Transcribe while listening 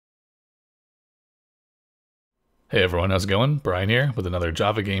Hey everyone, how's it going? Brian here with another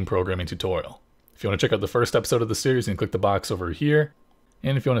Java game programming tutorial. If you want to check out the first episode of the series, you can click the box over here.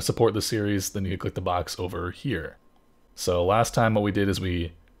 And if you want to support the series, then you can click the box over here. So last time what we did is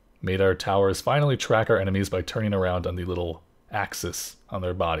we made our towers finally track our enemies by turning around on the little axis on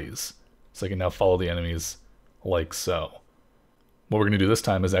their bodies. So they can now follow the enemies like so. What we're going to do this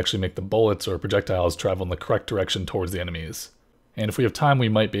time is actually make the bullets or projectiles travel in the correct direction towards the enemies. And if we have time, we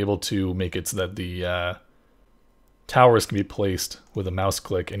might be able to make it so that the towers can be placed with a mouse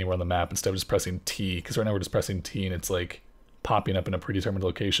click anywhere on the map instead of just pressing T, because right now we're just pressing T and it's like popping up in a predetermined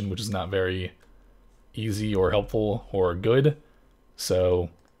location, which is not very easy or helpful or good. So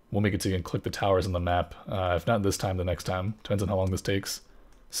we'll make it so you can click the towers on the map. If not this time, the next time. Depends on how long this takes.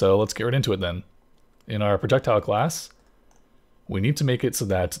 So let's get right into it then. In our projectile class, we need to make it so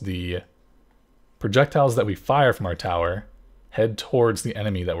that the projectiles that we fire from our tower head towards the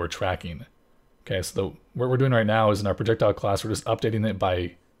enemy that we're tracking. Okay, so what we're doing right now is in our projectile class, we're just updating it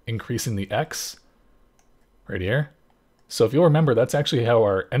by increasing the X right here. So if you'll remember, that's actually how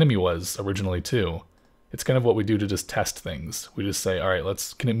our enemy was originally too. It's kind of what we do to just test things. We just say, all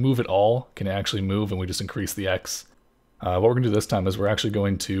right, can it move at all? Can it actually move? And we just increase the X. What we're going to do this time is we're actually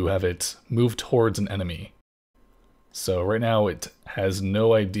going to have it move towards an enemy. So right now it has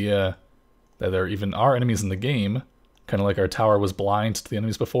no idea that there even are enemies in the game. Kind of like our tower was blind to the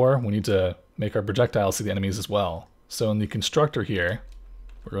enemies before, we need to make our projectiles see the enemies as well. So in the constructor here,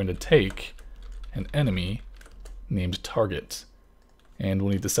 we're going to take an enemy named target. And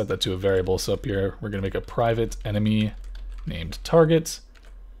we'll need to set that to a variable. So up here, we're going to make a private enemy named target.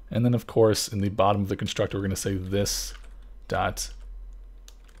 And then of course, in the bottom of the constructor, we're going to say this dot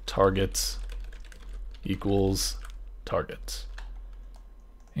target equals target.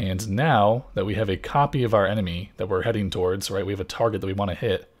 And now that we have a copy of our enemy that we're heading towards, right, we have a target that we want to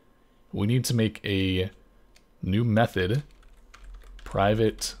hit, we need to make a new method,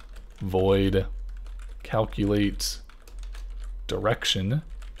 private void calculate direction,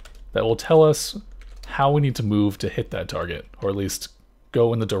 that will tell us how we need to move to hit that target, or at least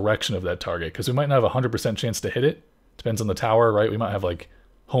go in the direction of that target, because we might not have a 100% chance to hit it. Depends on the tower, right? We might have like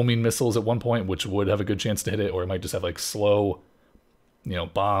homing missiles at one point, which would have a good chance to hit it, or it might just have like slow,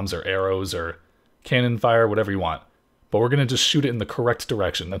 bombs or arrows or cannon fire, whatever you want. But we're going to just shoot it in the correct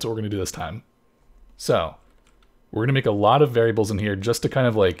direction. That's what we're going to do this time. So we're going to make a lot of variables in here just to kind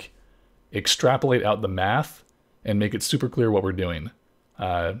of like extrapolate out the math and make it super clear what we're doing, or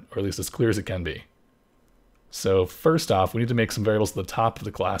at least as clear as it can be. So first off, we need to make some variables at the top of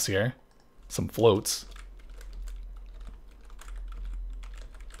the class here, some floats.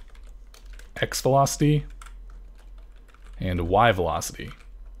 X velocity and Y velocity.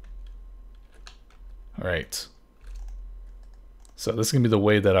 All right. So this is going to be the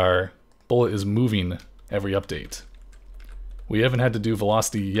way that our bullet is moving every update. We haven't had to do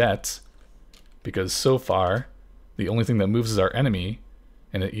velocity yet because so far the only thing that moves is our enemy,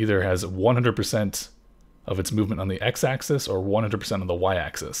 and it either has 100% of its movement on the x-axis or 100% on the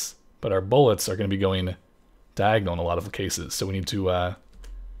y-axis. But our bullets are going to be going diagonal in a lot of cases, so we need to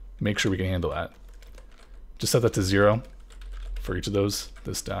make sure we can handle that. Just set that to 0 for each of those.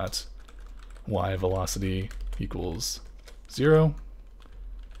 This dot y velocity equals 0.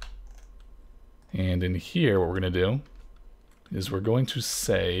 And in here, what we're going to do is we're going to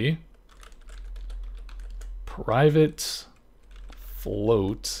say private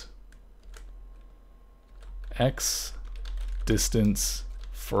float x distance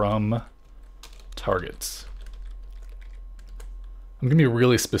from targets. I'm going to be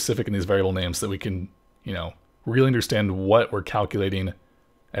really specific in these variable names so that we can, really understand what we're calculating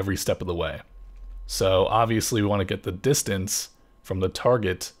every step of the way. So obviously we want to get the distance from the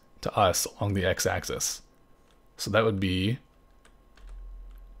target to us along the x-axis. So that would be,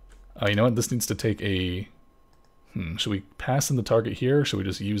 you know what, this needs to take a, should we pass in the target here, or should we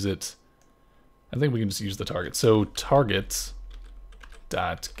just use it? I think we can just use the target. So target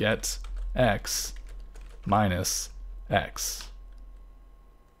dot get x minus x.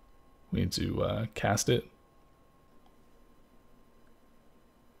 We need to cast it.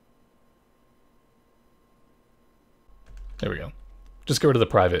 There we go. Just get rid of the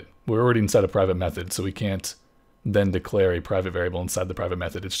private. We're already inside a private method, so we can't then declare a private variable inside the private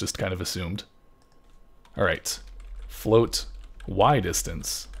method. It's just kind of assumed. All right. Float y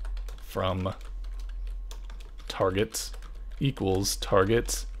distance from target equals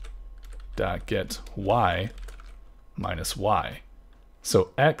target dot get y minus y. So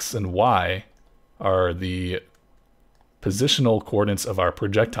x and y are the positional coordinates of our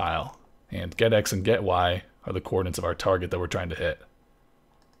projectile, and get x and get y are the coordinates of our target that we're trying to hit.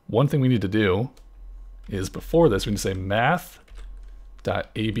 One thing we need to do is before this, we can say math.abs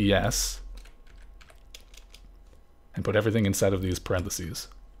and put everything inside of these parentheses.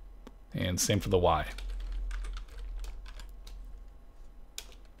 And same for the y.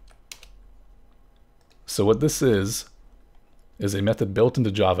 So what this is a method built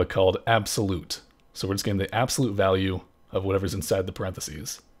into Java called absolute. So we're just getting the absolute value of whatever's inside the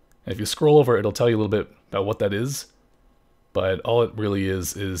parentheses. And if you scroll over, it'll tell you a little bit about what that is. But all it really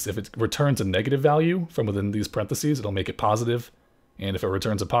is if it returns a negative value from within these parentheses, it'll make it positive. And if it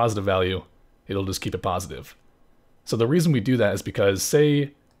returns a positive value, it'll just keep it positive. So the reason we do that is because,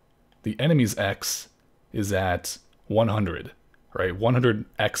 say, the enemy's x is at 100, right? 100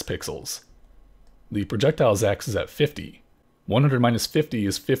 x pixels. The projectile's x is at 50. 100 minus 50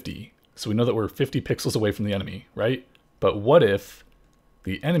 is 50. So we know that we're 50 pixels away from the enemy, right? But what if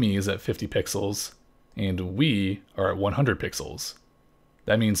the enemy is at 50 pixels and we are at 100 pixels?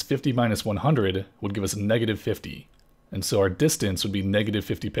 That means 50 minus 100 would give us negative 50. And so our distance would be negative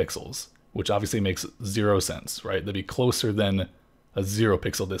 50 pixels, which obviously makes 0 sense, right? That'd be closer than a 0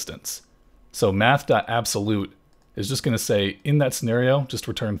 pixel distance. So math.absolute is just going to say, in that scenario, just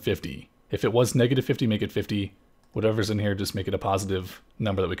return 50. If it was negative 50, make it 50. Whatever's in here, just make it a positive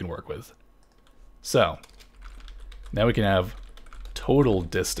number that we can work with. So now we can have total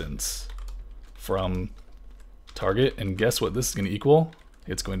distance from target, and guess what this is going to equal?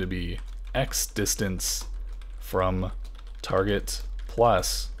 It's going to be x distance from target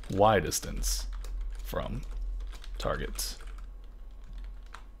plus y distance from target.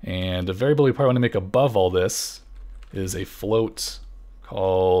 And a variable we probably want to make above all this is a float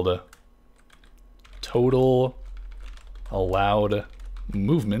called total allowed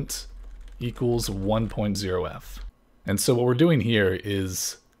movement equals 1.0f. And so what we're doing here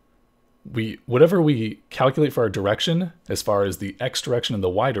is whatever we calculate for our direction, as far as the x direction and the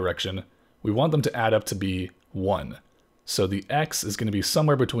y direction, we want them to add up to be 1. So the x is going to be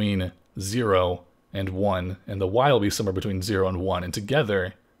somewhere between 0 and 1, and the y will be somewhere between 0 and 1, and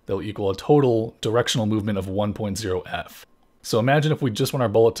together they'll equal a total directional movement of 1.0f. So imagine if we just want our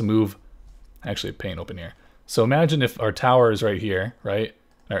bullet to move, actually paint open here. So imagine if our tower is right here, right?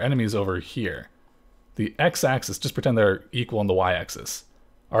 And our enemy is over here. The x-axis, just pretend they're equal on the y-axis.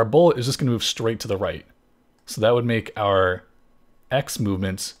 Our bullet is just going to move straight to the right. So that would make our x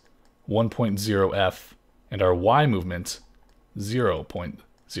movement 1.0f and our y movement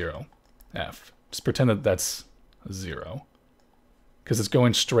 0.0f. Just pretend that that's 0, because it's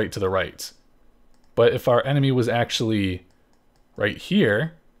going straight to the right. But if our enemy was actually right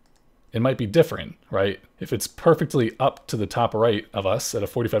here, it might be different, right? If it's perfectly up to the top right of us at a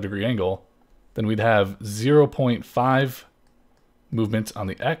 45-degree angle, then we'd have 0.5 movement on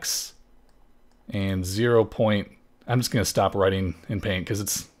the x and 0. I'm just going to stop writing in paint because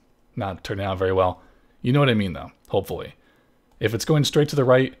it's not turning out very well. You know what I mean, though, hopefully. If it's going straight to the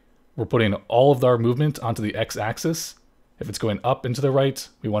right, we're putting all of our movement onto the x-axis. If it's going up and to the right,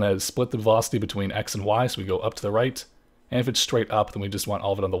 we want to split the velocity between x and y, so we go up to the right. And if it's straight up, then we just want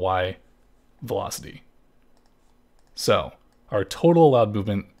all of it on the y velocity. So our total allowed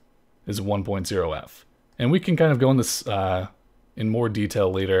movement is 1.0f. And we can kind of go in this in more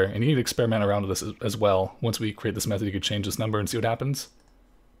detail later, and you need to experiment around with this as well. Once we create this method, you could change this number and see what happens.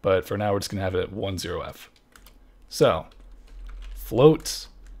 But for now, we're just going to have it at 10f. So float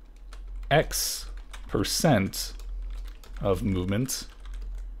x% of movement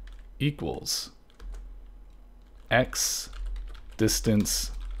equals x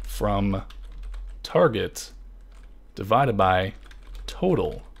distance from target divided by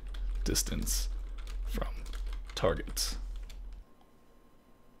total distance from target.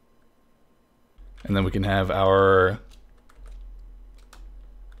 And then we can have our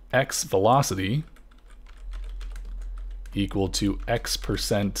x velocity equal to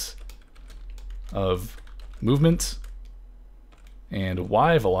x% of movement, and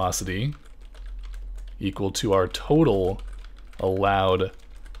y velocity equal to our total allowed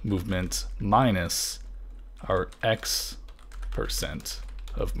movement minus our x%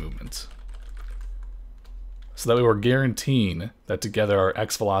 of movement. So that way we're guaranteeing that together our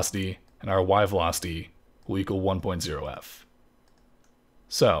x velocity and our y velocity will equal 1.0f.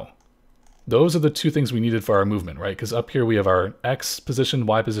 So those are the two things we needed for our movement, right? Because up here we have our x position,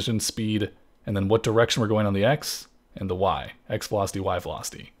 y position, speed, and then what direction we're going on the x and the y. X velocity, y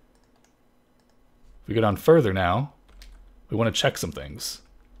velocity. If we go down further now, we want to check some things.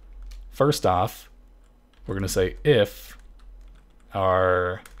 First off, we're going to say if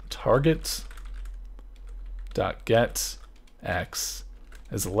our target.getX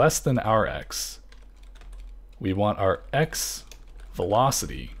is less than our x, we want our x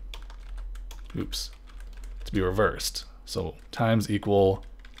velocity, to be reversed. So times equal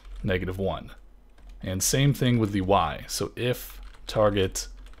 -1. And same thing with the y. So if target.getY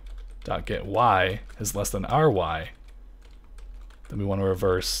is less than our y, then we want to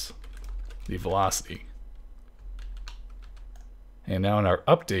reverse the velocity. And now in our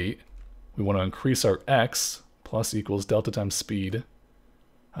update, we want to increase our x plus equals delta times speed.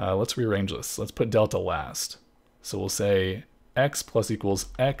 Let's rearrange this. Let's put delta last. So we'll say x plus equals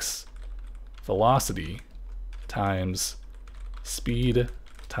x velocity times speed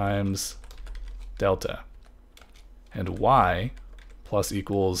times delta. And y plus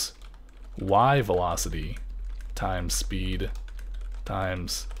equals y velocity times speed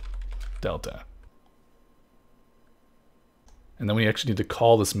times delta. And then we actually need to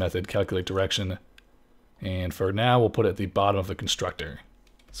call this method calculate direction. And for now, we'll put it at the bottom of the constructor.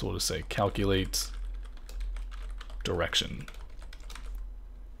 So we'll just say calculate direction.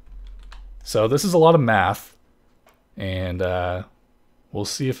 So this is a lot of math, and we'll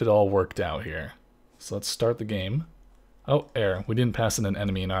see if it all worked out here. So let's start the game. Oh, error. We didn't pass in an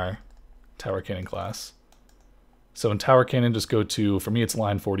enemy in our tower cannon class. So in tower cannon, just go to, for me it's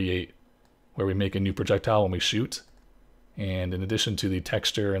line 48, where we make a new projectile when we shoot. And in addition to the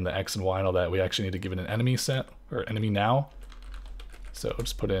texture and the X and Y and all that, we actually need to give it an enemy set, or enemy now. So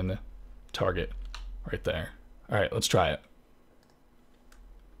just put in target right there. All right, let's try it.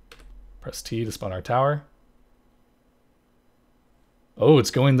 Press T to spawn our tower. Oh,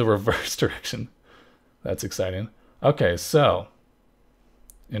 it's going the reverse direction. That's exciting. Okay, so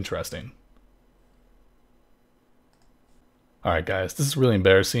interesting. All right, guys, this is really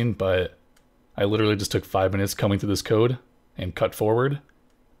embarrassing, but I literally just took 5 minutes coming through this code and cut forward.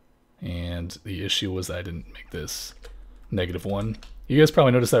 And the issue was that I didn't make this -1. You guys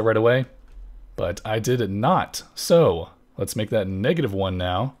probably noticed that right away, but I did it not. So let's make that -1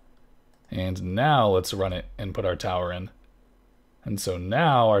 now. And now let's run it and put our tower in. And so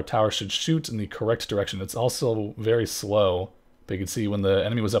now our tower should shoot in the correct direction. It's also very slow, but you can see when the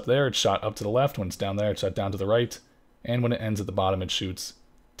enemy was up there, it shot up to the left. When it's down there, it shot down to the right. And when it ends at the bottom, it shoots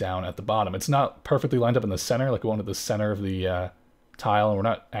down at the bottom. It's not perfectly lined up in the center, like we want at the center of the tile, and we're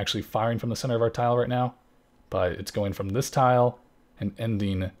not actually firing from the center of our tile right now, but it's going from this tile and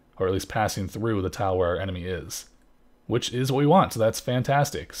ending, or at least passing through the tile where our enemy is, which is what we want, so that's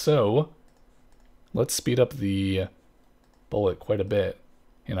fantastic. So let's speed up the bullet quite a bit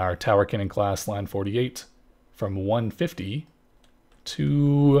in our tower cannon class line 48 from 150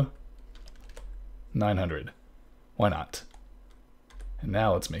 to 900. Why not? And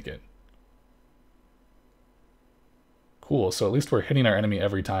now let's make it. Cool, so at least we're hitting our enemy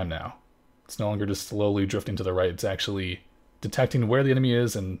every time now. It's no longer just slowly drifting to the right, it's actually detecting where the enemy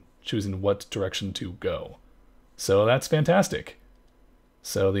is and choosing what direction to go. So that's fantastic.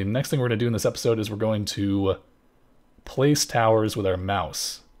 So the next thing we're going to do in this episode is we're going to place towers with our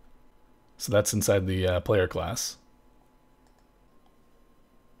mouse. So that's inside the player class.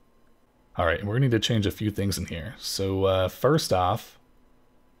 Alright, we're going to need to change a few things in here. So first off,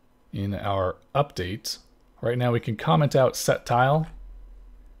 in our update, right now we can comment out set tile.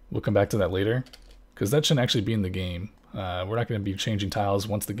 We'll come back to that later, because that shouldn't actually be in the game. We're not going to be changing tiles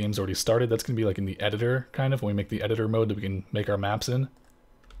once the game's already started. That's going to be like in the editor, kind of, when we make the editor mode that we can make our maps in.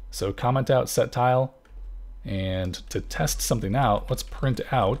 So comment out set tile, and to test something out, let's print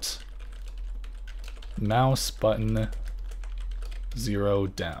out mouse button 0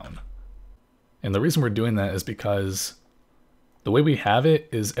 down. And the reason we're doing that is because the way we have it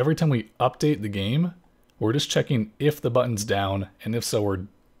is every time we update the game, we're just checking if the button's down, and if so, we're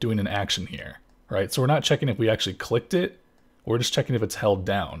doing an action here, right? So we're not checking if we actually clicked it, we're just checking if it's held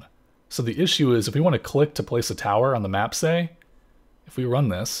down. So the issue is if we want to click to place a tower on the map, say, if we run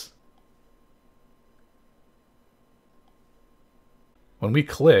this, when we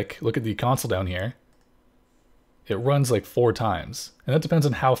click, look at the console down here, it runs like 4 times. And that depends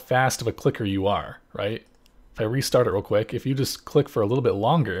on how fast of a clicker you are, right? If I restart it real quick, if you just click for a little bit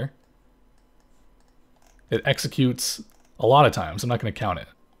longer, it executes a lot of times. I'm not going to count it.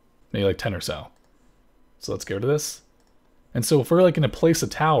 Maybe like 10 or so. So let's get rid of this. And so if we're like going to place a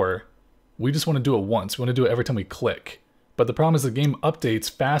tower, we just want to do it once. We want to do it every time we click. But the problem is the game updates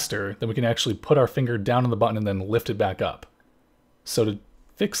faster than we can actually put our finger down on the button and then lift it back up. So to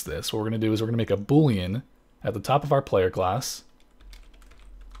fix this, what we're going to do is we're going to make a boolean at the top of our player class.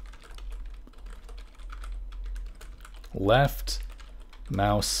 Left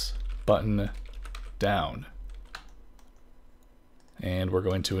mouse button down. And we're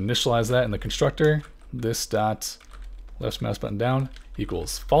going to initialize that in the constructor. This dot left mouse button down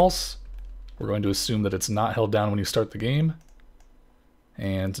equals false. We're going to assume that it's not held down when you start the game.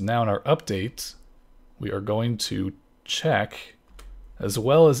 And now in our update, we are going to check, as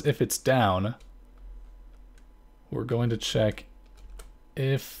well as if it's down, we're going to check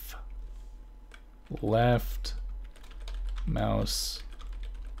if left mouse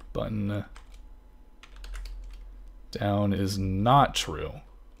button down is not true.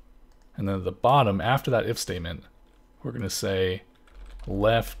 And then at the bottom, after that if statement, we're going to say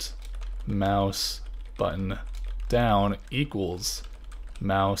left mouse button down equals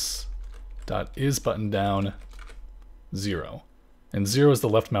mouse dot is button down 0. And 0 is the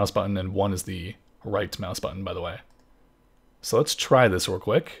left mouse button and 1 is the right mouse button, by the way. So let's try this real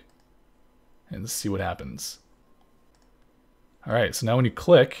quick and see what happens. Alright, so now when you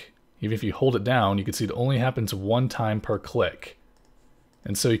click, even if you hold it down, you can see it only happens one time per click.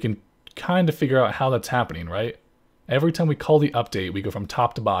 And so you can kind of figure out how that's happening, right? Every time we call the update, we go from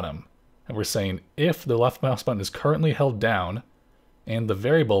top to bottom. And we're saying if the left mouse button is currently held down and the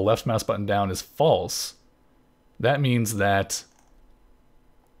variable left mouse button down is false, that means that...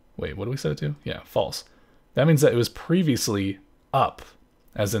 Wait, what do we set it to? Yeah, false. That means that it was previously up,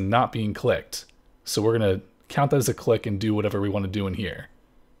 as in not being clicked. So we're going to count that as a click and do whatever we want to do in here.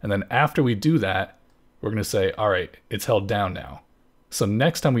 And then after we do that, we're going to say, all right, it's held down now. So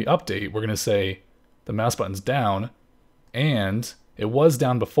next time we update, we're going to say the mouse button's down and it was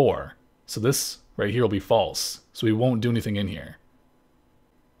down before. So this right here will be false. So we won't do anything in here.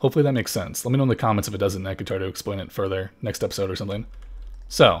 Hopefully that makes sense. Let me know in the comments if it doesn't, and I could try to explain it further next episode or something.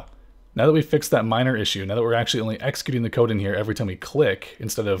 So now that we fixed that minor issue, now that we're actually only executing the code in here every time we click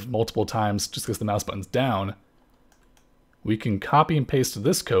instead of multiple times just because the mouse button's down, we can copy and paste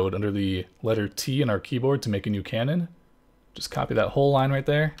this code under the letter T in our keyboard to make a new canon. Just copy that whole line right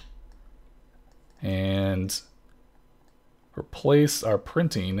there and replace our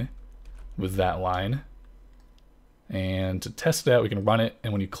printing with that line. And to test it out, we can run it,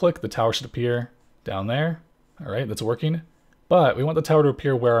 and when you click, the tower should appear down there. All right, that's working. But we want the tower to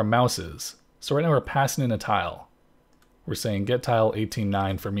appear where our mouse is. So right now we're passing in a tile. We're saying get tile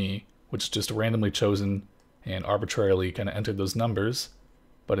 18.9 for me, which is just randomly chosen and arbitrarily kind of entered those numbers.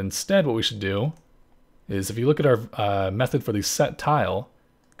 But instead what we should do is, if you look at our method for the set tile,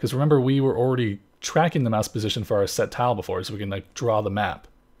 because remember we were already tracking the mouse position for our set tile before, so we can like draw the map.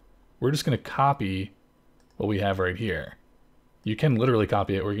 We're just going to copy what we have right here. You can literally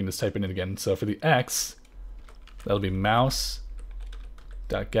copy it, or you can just type it in again. So for the x, that'll be mouse.getX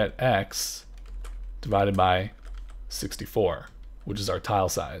divided by 64, which is our tile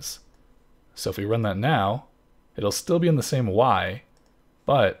size. So if we run that now, it'll still be in the same y,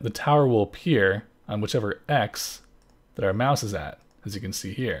 but the tower will appear on whichever x that our mouse is at, as you can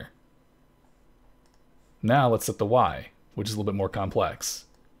see here. Now let's set the y, which is a little bit more complex.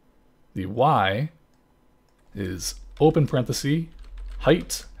 The y is open parenthesis,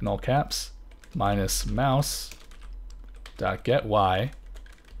 height in all caps, minus mouse.getY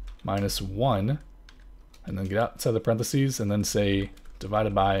minus 1, and then get outside the parentheses and then say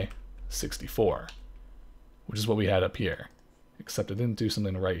divided by 64, which is what we had up here, except I didn't do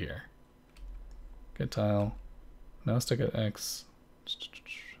something right here. Get tile, mouse.getX,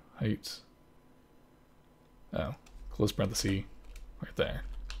 height, oh, close parenthesis right there.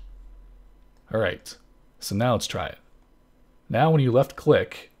 Alright, so now let's try it. Now when you left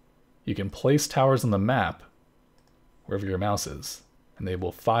click, you can place towers on the map wherever your mouse is, and they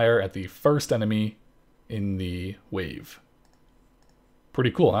will fire at the first enemy in the wave.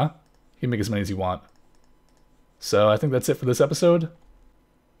 Pretty cool, huh? You can make as many as you want. So I think that's it for this episode.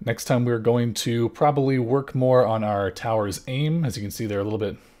 Next time we're going to probably work more on our tower's aim. As you can see, they're a little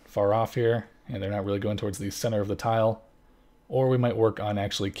bit far off here, and they're not really going towards the center of the tile. Or we might work on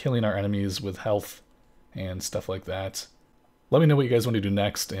actually killing our enemies with health and stuff like that. Let me know what you guys want to do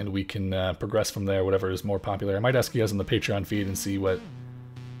next, and we can progress from there, whatever is more popular. I might ask you guys on the Patreon feed and see what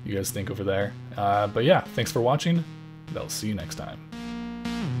you guys think over there. But yeah, thanks for watching, and I'll see you next time.